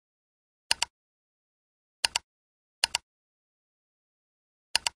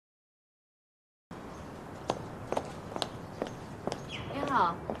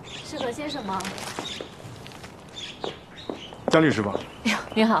好，是何先生吗？江律师吧？哎呦，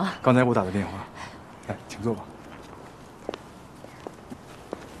您好。刚才我打的电话，来，请坐吧。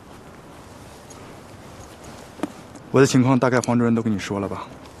我的情况大概黄主任都跟你说了吧？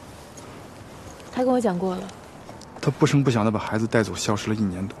他跟我讲过了。他不声不响的把孩子带走，消失了1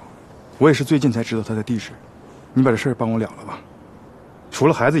年多。我也是最近才知道他的地址。你把这事儿帮我了了吧？除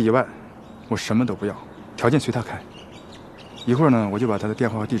了孩子以外，我什么都不要，条件随他开。一会儿呢，我就把他的电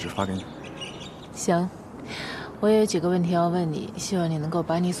话和地址发给你。行，我也有几个问题要问你，希望你能够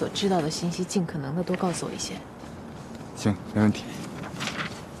把你所知道的信息尽可能的多告诉我一些。行，没问题。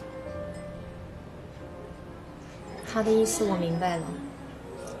他的意思我明白了，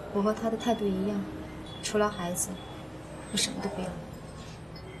我和他的态度一样，除了孩子，我什么都不要。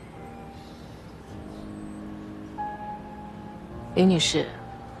林女士，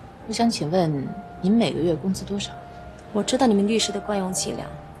我想请问您每个月工资多少？我知道你们律师的惯用伎俩，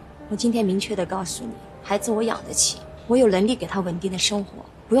我今天明确的告诉你，孩子我养得起，我有能力给他稳定的生活，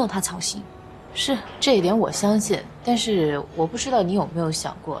不用他操心。是，这一点我相信，但是我不知道你有没有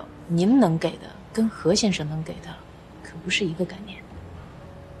想过，您能给的跟何先生能给的可不是一个概念。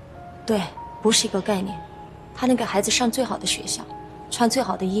对，不是一个概念。他能给孩子上最好的学校，穿最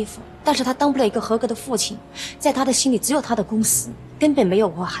好的衣服，但是他当不了一个合格的父亲，在他的心里只有他的公司，根本没有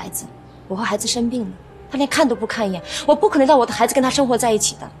我和孩子。我和孩子生病了，他连看都不看一眼，我不可能让我的孩子跟他生活在一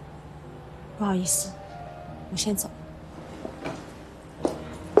起的。不好意思，我先走。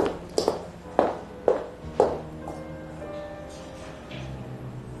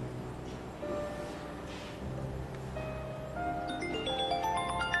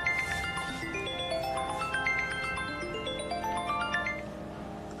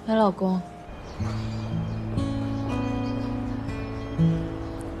哎，老公。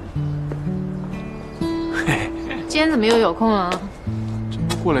嘿，今天怎么又有空了？这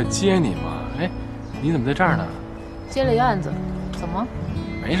不过来接你吗？哎，你怎么在这儿呢？接了一个案子，怎么？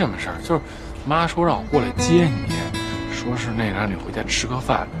没什么事儿，就是妈说让我过来接你，说是那个让你回家吃个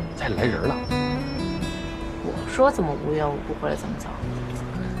饭，家里来人了。我说怎么无缘无故回来这么早？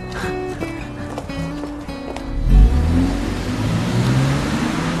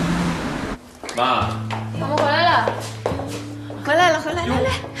妈，我们回来了，回来了，回来，来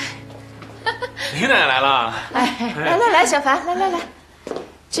来，李奶奶来了。哎，来，小凡，来，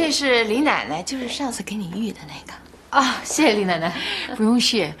这是李奶奶，就是上次给你遇的那个。啊，谢谢李奶奶。不用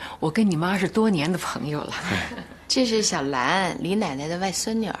谢，我跟你妈是多年的朋友了。这是小兰，李奶奶的外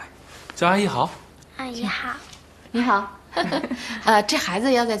孙女儿。叫阿姨好。阿姨好。你好。这孩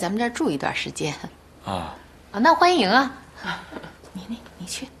子要在咱们这儿住一段时间。啊，那欢迎啊。你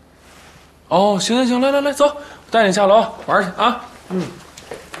去。哦，行，来，走，带你下楼玩去啊。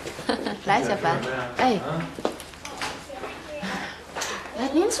来，小凡，哎，来，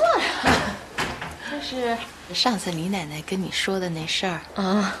您坐着。这是上次李奶奶跟你说的那事儿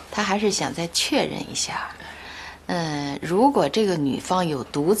啊，她还是想再确认一下。如果这个女方有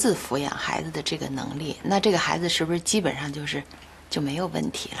独自抚养孩子的这个能力，那这个孩子是不是基本上就没有问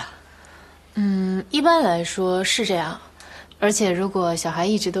题了？一般来说是这样。而且，如果小孩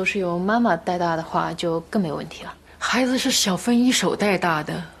一直都是由妈妈带大的话，就更没有问题了。孩子是小芬一手带大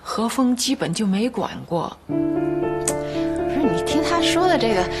的，何峰基本就没管过。不是，你听他说的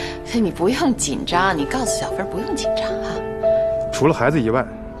这个，你不用紧张，你告诉小芬不用紧张啊。除了孩子以外，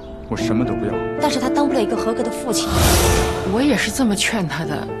我什么都不要。但是他当不了一个合格的父亲。我也是这么劝他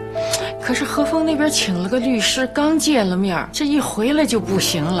的，可是何峰那边请了个律师，刚见了面，这一回来就不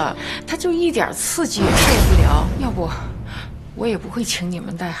行了，他就一点刺激也受不了。要不我也不会请你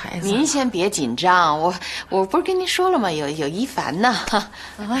们带孩子。您先别紧张，我不是跟您说了吗？有一凡呢，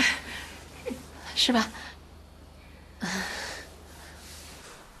是吧？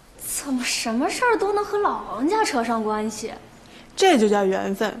怎么什么事儿都能和老王家扯上关系？这就叫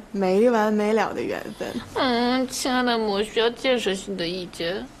缘分，没完没了的缘分。亲爱的母，需要建设性的意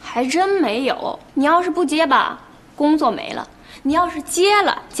见。还真没有。你要是不接吧，工作没了；你要是接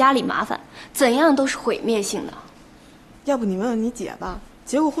了，家里麻烦，怎样都是毁灭性的。要不你问问你姐吧，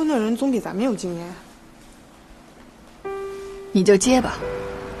结过婚的人总比咱们有经验。你就接吧。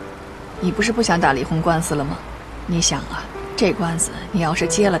你不是不想打离婚官司了吗？你想啊，这官司你要是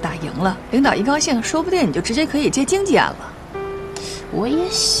接了打赢了，领导一高兴，说不定你就直接可以接经济案了。我也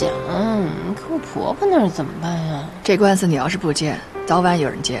想，可我婆婆那儿怎么办呀？这官司你要是不接，早晚有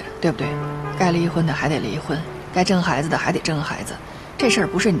人接，对不对？该离婚的还得离婚，该争孩子的还得争孩子，这事儿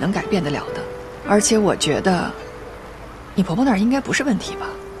不是你能改变得了的。而且我觉得，你婆婆那儿应该不是问题吧？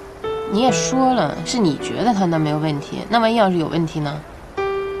你也说了，是你觉得她那没有问题，那万一要是有问题呢？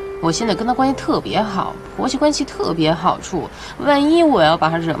我现在跟她关系特别好，婆媳关系特别好处。万一我要把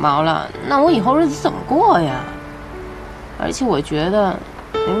她惹毛了，那我以后日子怎么过呀？而且我觉得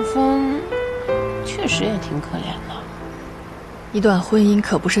林峰确实也挺可怜的。一段婚姻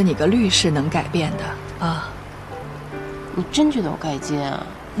可不是你个律师能改变的啊！你真觉得我该接啊？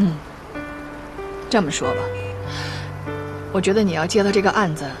这么说吧，我觉得你要接到这个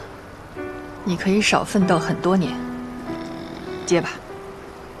案子，你可以少奋斗很多年。接吧，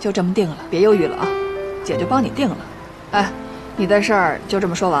就这么定了，别犹豫了啊！姐就帮你定了。哎，你的事儿就这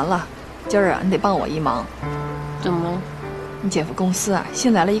么说完了。今儿啊，你得帮我一忙。怎么了？你姐夫公司啊，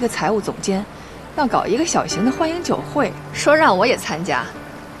新来了一个财务总监，要搞一个小型的欢迎酒会，说让我也参加，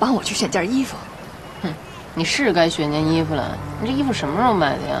帮我去选件衣服。你是该选件衣服了。你这衣服什么时候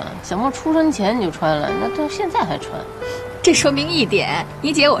买的呀？小莫出生前你就穿了，那到现在还穿。这说明一点，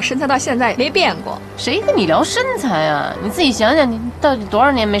你姐我身材到现在没变过。谁跟你聊身材啊？你自己想想，你到底多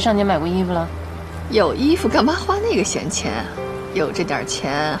少年没上街买过衣服了？有衣服干嘛花那个闲钱啊？有这点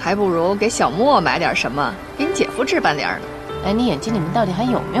钱，还不如给小莫买点什么，给你姐夫置办点呢。哎，你眼睛里面到底还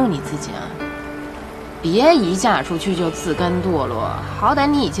有没有你自己啊？别一嫁出去就自甘堕落，好歹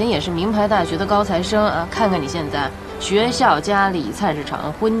你以前也是名牌大学的高材生啊！看看你现在，学校、家里、菜市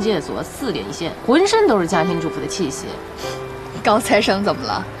场、婚介所4点一线，浑身都是家庭主妇的气息。高材生怎么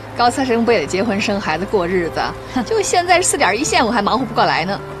了？高材生不也得结婚生孩子过日子？就现在4点一线，我还忙活不过来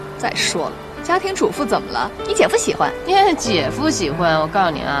呢。再说了，家庭主妇怎么了？你姐夫喜欢？姐夫喜欢，我告诉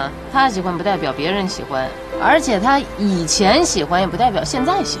你啊，他喜欢不代表别人喜欢，而且他以前喜欢也不代表现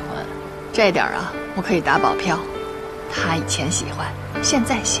在喜欢。这点啊，我可以打保票，他以前喜欢，现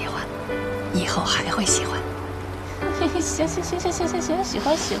在喜欢，以后还会喜欢。行，喜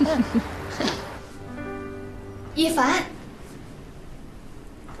欢。一凡，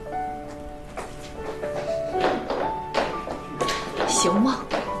行吗？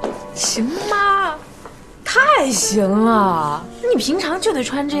行吗？太行了！你平常就得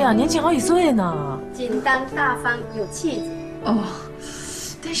穿这样，年轻好几岁呢。简单大方有气质。哦，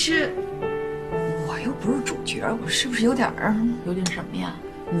但是我又不是主角，我是不是有点什么呀？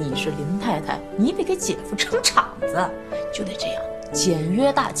你是林太太，你得给姐夫撑场子，就得这样，简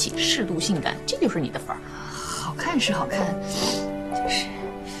约大气，适度性感，这就是你的范儿。好看是好看，就是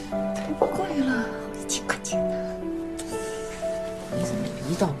太贵了，挺块钱的。你怎么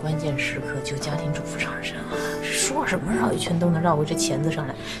一到关键时刻就家庭主妇上身啊？说什么绕一圈都能绕回这钳子上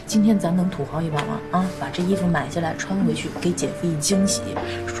来。今天咱能土豪一把吗？啊，把这衣服买下来穿回去，给姐夫一惊喜，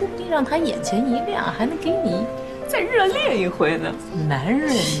说不定让他眼前一亮，还能给你再热恋一回呢。男人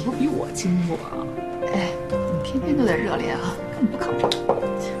你不比我清楚啊？哎，你天天都在热恋啊，根本不靠谱。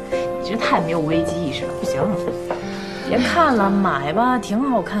你这太没有危机意识了，不行。别看了，买吧，挺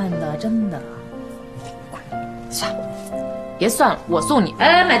好看的，真的。算了，别算了，我送你。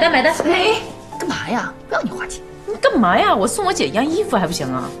哎，买单。哎，干嘛呀？不要你花钱。你干嘛呀？我送我姐一样衣服还不行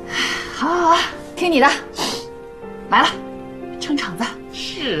啊？好，听你的，买了，撑场子。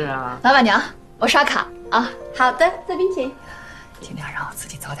是啊，老板娘，我刷卡啊。好的，这边请。尽量让我自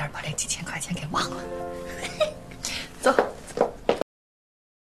己早点把这几千块钱给忘了。